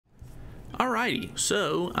Alrighty,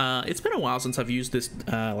 so it's been a while since I've used this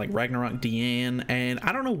like Ragnarok Diane, and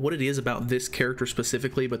I don't know what it is about this character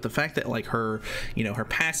specifically, but the fact that like her, her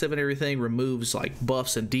passive and everything removes like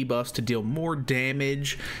buffs and debuffs to deal more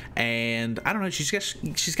damage, and I don't know,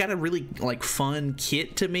 she's got a really like fun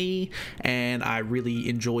kit to me, and I really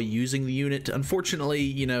enjoy using the unit.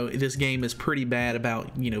 Unfortunately, this game is pretty bad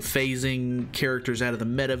about phasing characters out of the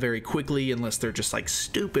meta very quickly unless they're just like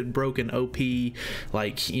stupid broken OP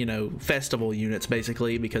like festival units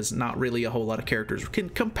basically, because not really a whole lot of characters can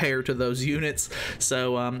compare to those units.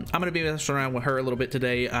 So I'm gonna be messing around with her a little bit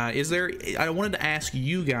today. I wanted to ask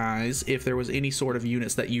you guys if there was any sort of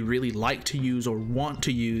units that you really like to use or want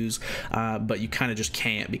to use, but you kind of just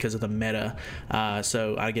can't because of the meta.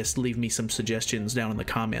 So I guess leave me some suggestions down in the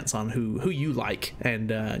comments on who you like and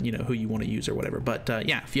who you want to use or whatever. But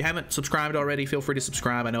yeah, if you haven't subscribed already, feel free to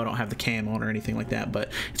subscribe. I know I don't have the cam on or anything like that,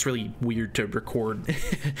 but it's really weird to record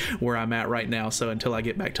where I'm at right now, so until I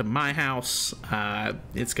get back to my house,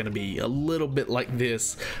 it's gonna be a little bit like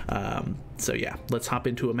this. So yeah, let's hop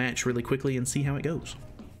into a match really quickly and see how it goes.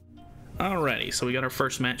 Alrighty, so we got our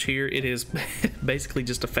first match here. It is basically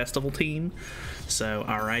just a festival team, so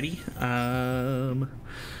alrighty,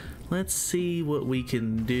 let's see what we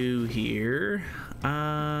can do here.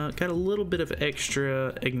 Got a little bit of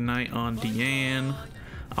extra ignite on Diane.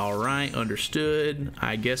 Alright, understood.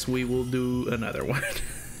 I guess we will do another one.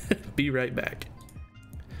 Be right back.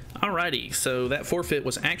 Alrighty, so that forfeit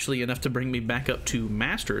was actually enough to bring me back up to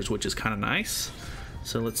Masters, which is kind of nice.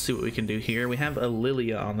 So let's see what we can do here. We have a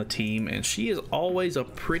Lilia on the team, and she is always a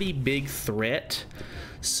pretty big threat.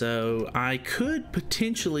 So I could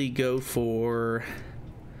potentially go for...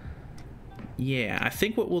 Yeah, I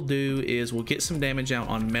think what we'll do is we'll get some damage out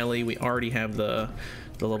on melee. We already have the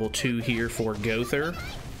level 2 here for Gother.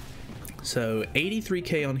 So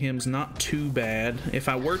 83k on him's not too bad. If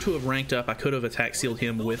I were to have ranked up, I could have attack sealed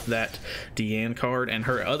him with that Diane card, and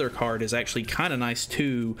her other card is actually kind of nice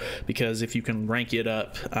too, because if you can rank it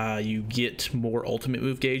up, you get more ultimate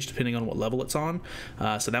move gauge depending on what level it's on.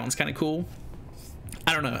 So that one's kind of cool.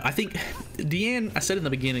 I don't know, I think Diane, I said in the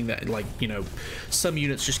beginning that like, some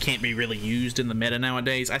units just can't be really used in the meta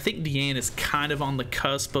nowadays. I think Diane is kind of on the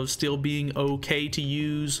cusp of still being okay to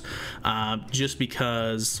use, just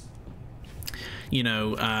because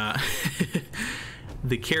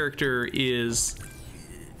the character is,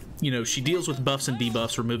 she deals with buffs and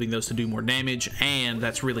debuffs, removing those to do more damage, and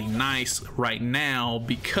that's really nice right now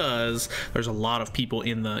because there's a lot of people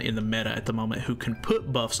in the meta at the moment who can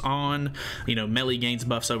put buffs on. Melee gains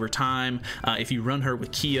buffs over time. If you run her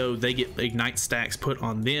with Kyo, they get ignite stacks put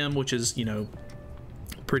on them, which is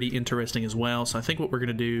pretty interesting as well. So I think what we're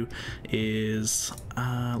gonna do is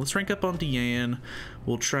let's rank up on Diane.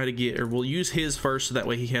 We'll try to get, or we'll use his first, so that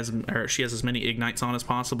way she has as many ignites on as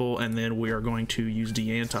possible, and then we are going to use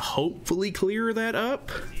Diane to hopefully clear that up.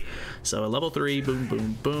 So a level 3, boom,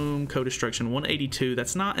 boom, boom, co-destruction 182.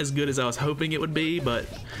 That's not as good as I was hoping it would be, but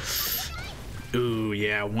ooh,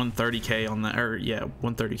 yeah, 130k on that, or yeah,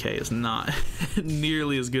 130k is not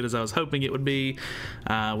nearly as good as I was hoping it would be.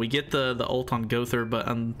 We get the ult on Gother, but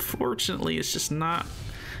unfortunately it's just not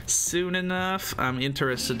soon enough. I'm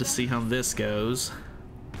interested to see how this goes.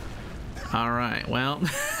 Alright, well,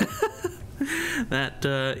 that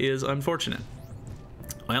is unfortunate.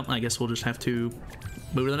 Well, I guess we'll just have to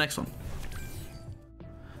move to the next one.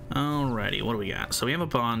 Alrighty, what do we got? So we have a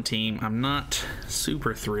Bond team. I'm not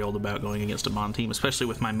super thrilled about going against a Bond team, especially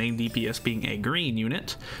with my main DPS being a green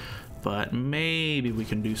unit, but maybe we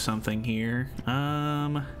can do something here.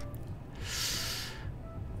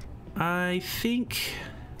 I think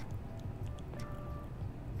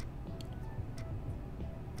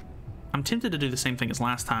I'm tempted to do the same thing as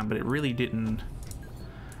last time, but it really didn't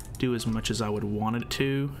do as much as I would want it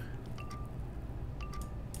to.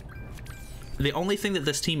 The only thing that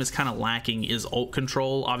this team is kind of lacking is ult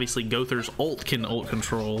control. Obviously, Gother's ult can ult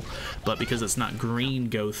control, but because it's not green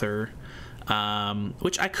Gother,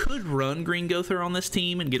 which I could run green Gother on this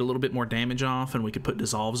team and get a little bit more damage off, and we could put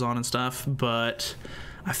dissolves on and stuff, but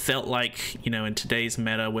I felt like, in today's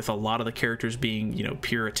meta, with a lot of the characters being,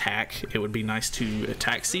 pure attack, it would be nice to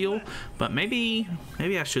attack seal, but maybe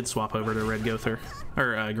I should swap over to red Gother,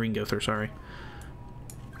 or green Gother, sorry.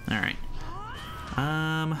 Alright.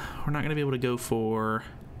 We're not gonna be able to go for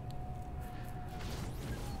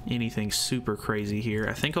anything super crazy here.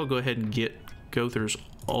 I think I'll go ahead and get Gother's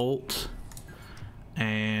ult,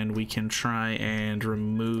 and we can try and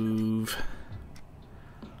remove...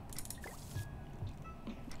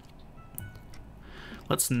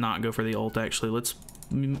 Let's not go for the ult, actually. Let's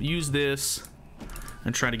use this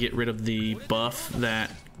and try to get rid of the buff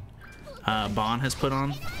that Bond has put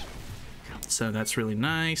on. So that's really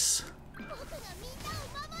nice.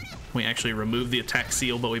 We actually removed the attack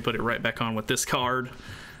seal, but we put it right back on with this card.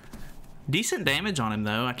 Decent damage on him,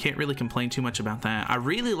 though. I can't really complain too much about that. I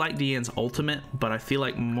really like Diane's ultimate, but I feel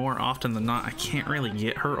like more often than not, I can't really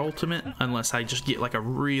get her ultimate unless I just get like a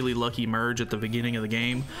really lucky merge at the beginning of the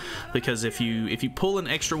game. Because if you pull an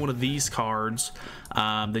extra one of these cards,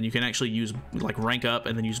 then you can actually use like rank up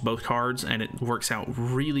and then use both cards, and it works out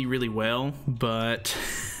really, really well. But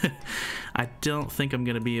I don't think I'm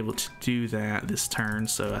going to be able to do that this turn,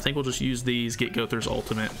 so I think we'll just use these, get Gother's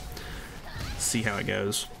ultimate, see how it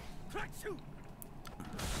goes.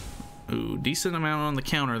 Ooh, decent amount on the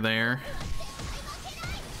counter there.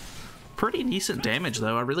 Pretty decent damage,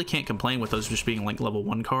 though. I really can't complain with those just being like level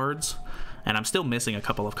 1 cards. And I'm still missing a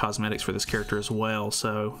couple of cosmetics for this character as well,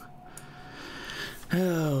 so...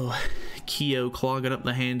 Oh, Kyo clogging up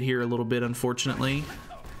the hand here a little bit, unfortunately.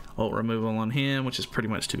 Ult removal on him, which is pretty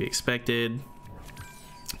much to be expected.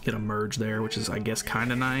 Get a merge there, which is, I guess,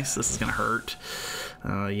 kind of nice. This is going to hurt.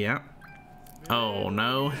 Yeah. Oh,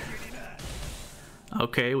 no.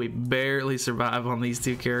 Okay, we barely survive on these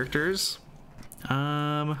two characters.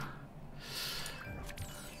 Yeah,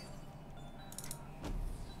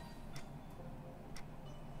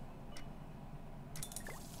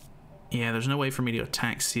 there's no way for me to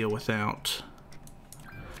attack seal without...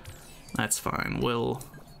 That's fine. We'll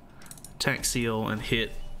attack seal and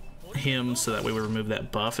hit him so that way we remove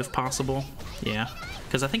that buff if possible. Yeah,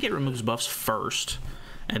 because I think it removes buffs first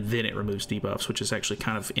and then it removes debuffs, which is actually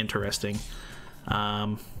kind of interesting.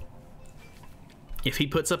 If he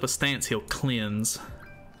puts up a stance, he'll cleanse,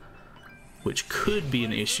 which could be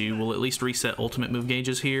an issue. We'll at least reset ultimate move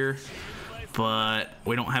gauges here, but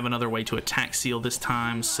we don't have another way to attack seal this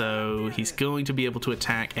time, so he's going to be able to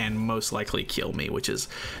attack and most likely kill me, which is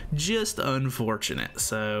just unfortunate.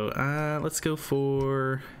 So let's go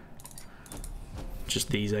for just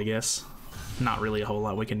these, I guess. Not really a whole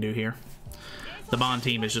lot we can do here. The Bond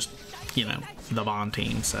team is just, you know, the Bond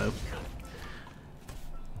team, so...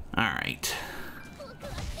 Alright.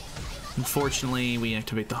 Unfortunately, we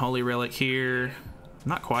activate the Holy Relic here.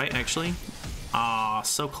 Not quite, actually. Ah,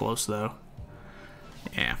 so close, though.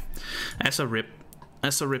 Yeah. That's a rip.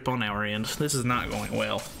 That's a rip on our end. This is not going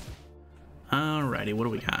well. Alrighty, what do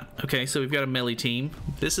we got? Okay, so we've got a melee team.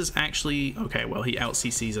 This is actually... Okay, well, he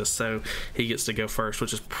out-CCs us, so he gets to go first,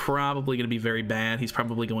 which is probably going to be very bad. He's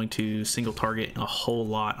probably going to single target a whole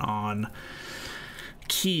lot on...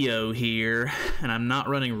 Kyo here, and I'm not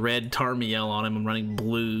running red Tarmiel on him, I'm running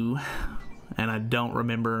blue, and I don't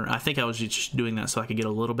remember, I think I was just doing that so I could get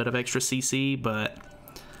a little bit of extra CC, but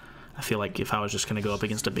I feel like if I was just going to go up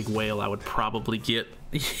against a big whale, I would probably get,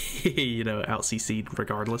 you know, out CC'd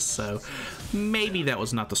regardless, so maybe that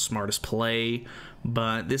was not the smartest play,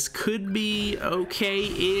 but this could be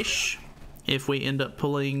okay-ish if we end up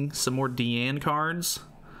pulling some more Diane cards.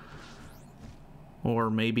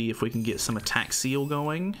 Or maybe if we can get some attack seal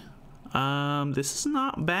going. This is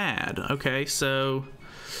not bad. Okay, so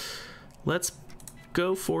let's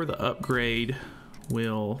go for the upgrade.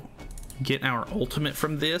 We'll get our ultimate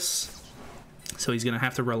from this. So he's going to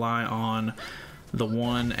have to rely on the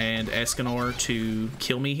one and Escanor to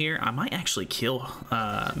kill me here. I might actually kill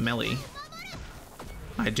Melee.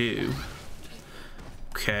 I do.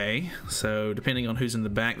 Okay, so depending on who's in the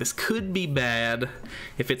back, this could be bad.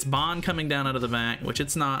 If it's Bond coming down out of the back, which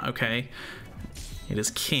it's not, okay. It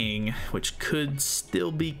is King, which could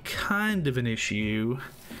still be kind of an issue.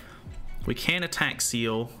 We can attack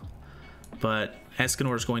seal, but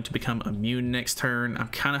Escanor is going to become immune next turn. I'm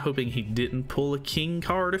kind of hoping he didn't pull a King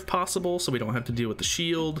card if possible, so we don't have to deal with the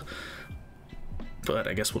shield. But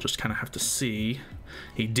I guess we'll just kind of have to see.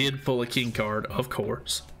 He did pull a King card, of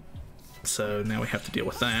course. So now we have to deal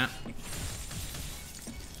with that.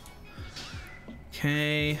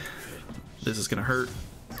 Okay. This is gonna hurt.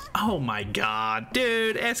 Oh my god,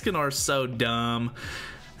 dude, Escanor's so dumb.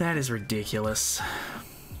 That is ridiculous.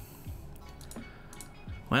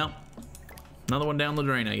 Well, another one down the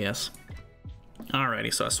drain, I guess.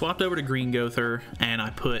 Alrighty, so I swapped over to Green Gother and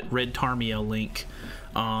I put Red Tarmiel Link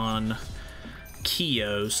on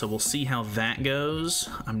Kyo, so we'll see how that goes.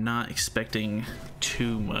 I'm not expecting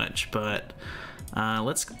too much, but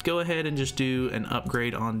let's go ahead and just do an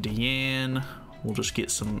upgrade on Diane. We'll just get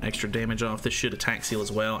some extra damage off. This should attack seal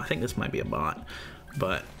as well. I think this might be a bot,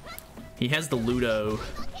 but he has the Ludo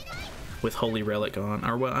with Holy Relic on,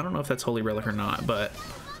 or well, I don't know if that's Holy Relic or not, but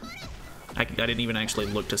I didn't even actually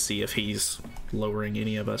look to see if he's lowering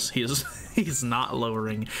any of us. He's not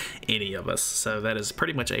lowering any of us, so that is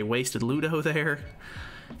pretty much a wasted Ludo there.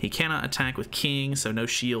 He cannot attack with King, so no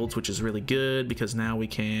shields, which is really good because now we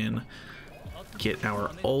can get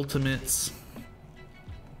our ultimates.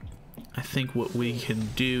 I think what we can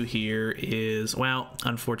do here is, well,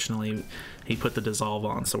 unfortunately, he put the dissolve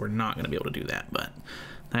on, so we're not going to be able to do that, but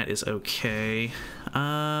that is okay.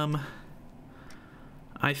 I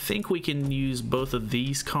think we can use both of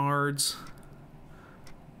these cards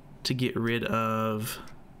to get rid of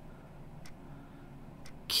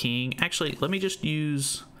King. Actually, let me just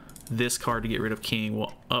use this card to get rid of King.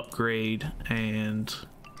 We'll upgrade and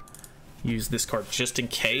use this card just in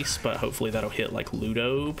case, but hopefully that'll hit like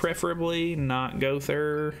Ludo preferably, not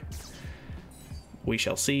Gother. We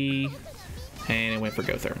shall see. And it went for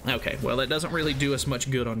Gother. Okay, well, it doesn't really do us much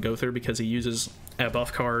good on Gother because he uses a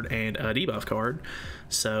buff card and a debuff card,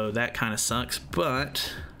 so that kind of sucks.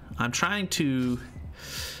 But I'm trying to,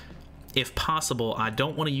 if possible, I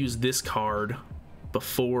don't want to use this card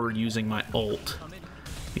before using my ult,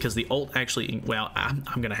 because the ult actually, well,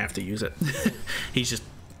 I'm gonna have to use it. He's just,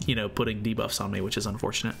 you know, putting debuffs on me, which is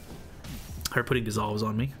unfortunate, or putting dissolves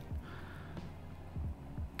on me.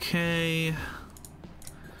 Okay,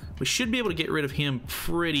 we should be able to get rid of him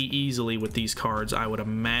pretty easily with these cards, I would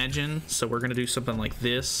imagine. So we're gonna do something like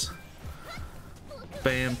this.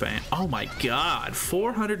 Bam, bam. Oh my god,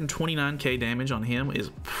 429k damage on him is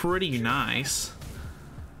pretty nice.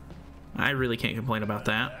 I really can't complain about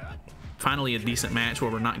that. Finally a decent match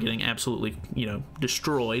where we're not getting absolutely, you know,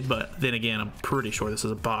 destroyed, but then again, I'm pretty sure this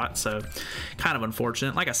is a bot, so kind of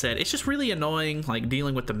unfortunate. Like I said, it's just really annoying, like,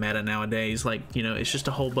 dealing with the meta nowadays. Like, you know, it's just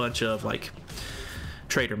a whole bunch of, like,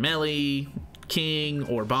 Trader Melee, King,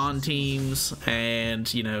 or Bond teams,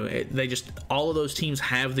 and, you know, they just, all of those teams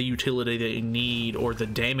have the utility they need or the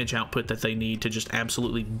damage output that they need to just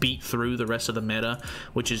absolutely beat through the rest of the meta,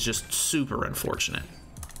 which is just super unfortunate.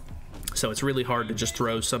 So it's really hard to just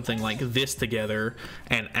throw something like this together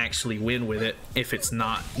and actually win with it if it's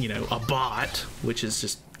not, you know, a bot, which is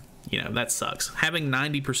just, you know, that sucks. Having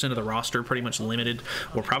 90% of the roster pretty much limited,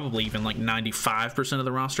 or probably even like 95% of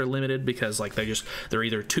the roster limited, because like they're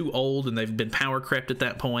either too old and they've been power crept at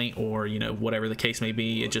that point, or, you know, whatever the case may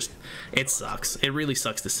be. It sucks. It really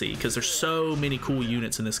sucks to see, because there's so many cool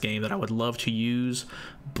units in this game that I would love to use,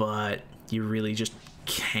 but you really just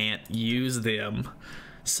can't use them.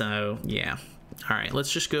 So yeah, all right,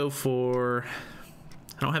 let's just go for,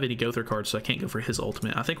 I don't have any Gother cards, so I can't go for his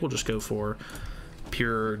ultimate. I think we'll just go for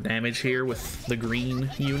pure damage here with the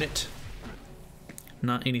green unit.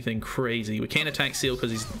 Not anything crazy. We can't attack Seal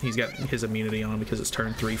because he's got his immunity on because it's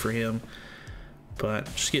turn 3 for him, but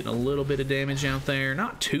just getting a little bit of damage out there.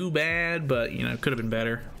 Not too bad, but, you know, could have been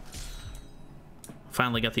better.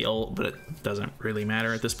 Finally got the ult, but it doesn't really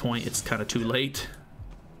matter at this point. It's kind of too late,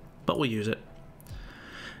 but we'll use it.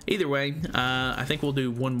 Either way, I think we'll do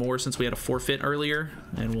one more since we had a forfeit earlier,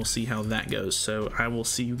 and we'll see how that goes. So I will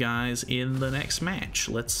see you guys in the next match.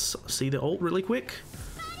 Let's see the ult really quick.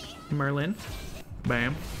 Merlin.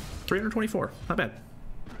 Bam. 324. Not bad.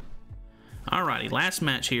 Alrighty, last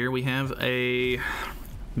match here. We have a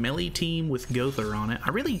melee team with Gother on it.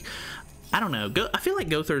 I don't know. I feel like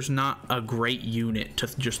Gother's not a great unit to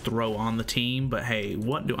just throw on the team, but hey,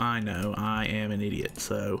 what do I know? I am an idiot,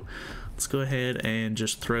 so let's go ahead and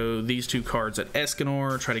just throw these two cards at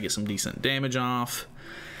Escanor, try to get some decent damage off.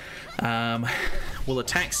 We'll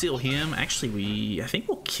attack seal him. Actually, I think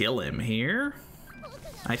we'll kill him here.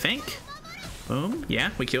 I think. Boom.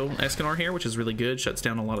 Yeah, we kill Escanor here, which is really good. Shuts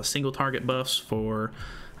down a lot of single target buffs for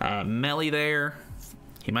melee there.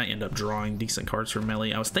 He might end up drawing decent cards for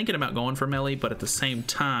melee. I was thinking about going for melee, but at the same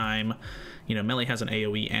time, you know, melee has an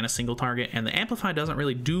AoE and a single target, and the amplify doesn't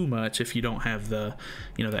really do much if you don't have the,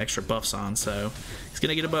 you know, the extra buffs on. So he's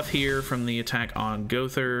gonna get a buff here from the attack on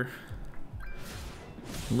Gother.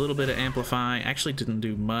 A little bit of amplify. Actually didn't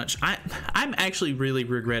do much. I'm actually really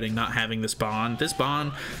regretting not having this bond. This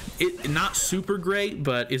bond, not super great,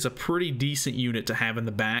 but is a pretty decent unit to have in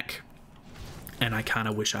the back, and I kind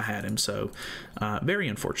of wish I had him, so very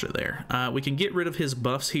unfortunate there. We can get rid of his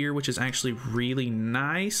buffs here, which is actually really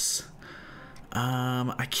nice.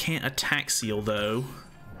 I can't attack seal though,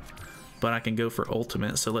 but I can go for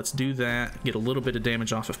ultimate, so let's do that. Get a little bit of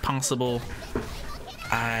damage off if possible.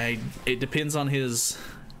 It depends on his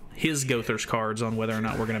Gother's cards on whether or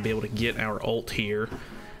not we're going to be able to get our ult here,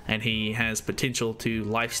 and he has potential to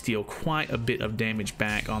lifesteal quite a bit of damage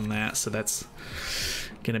back on that, so that's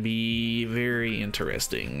gonna be very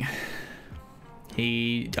interesting.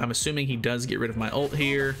 I'm assuming he does get rid of my ult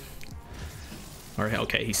here, or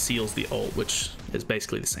okay, he seals the ult, which is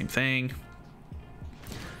basically the same thing.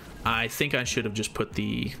 I think I should have just put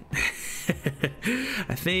the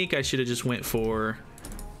I think I should have just went for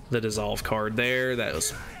the dissolve card there. That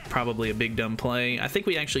was probably a big dumb play. I think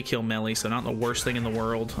we actually kill melee, so not the worst thing in the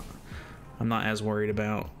world. I'm not as worried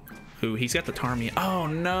about Ooh, he's got the Tarmio. Oh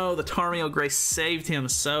no, the Tarmio Grace saved him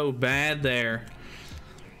so bad there.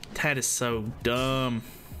 That is so dumb.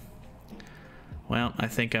 Well, I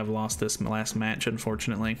think I've lost this last match,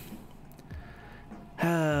 unfortunately.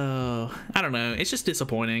 Oh, I don't know. It's just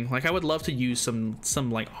disappointing. Like, I would love to use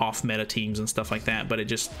some like off-meta teams and stuff like that, but it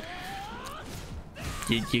just...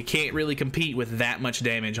 You can't really compete with that much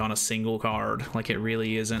damage on a single card. Like, it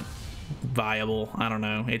really isn't viable. I don't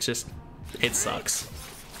know. It sucks.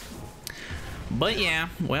 But yeah,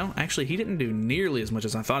 well, actually, he didn't do nearly as much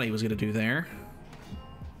as I thought he was going to do there.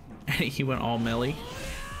 He went all melee,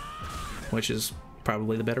 which is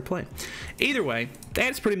probably the better play. Either way,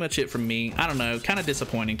 that's pretty much it from me. I don't know, kind of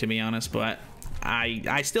disappointing to be honest, but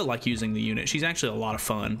I still like using the unit. She's actually a lot of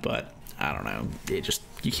fun, but I don't know,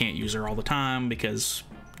 you can't use her all the time because,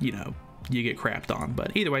 you know, you get crapped on.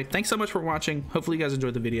 But either way, thanks so much for watching. Hopefully you guys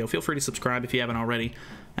enjoyed the video. Feel free to subscribe if you haven't already,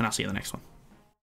 and I'll see you in the next one.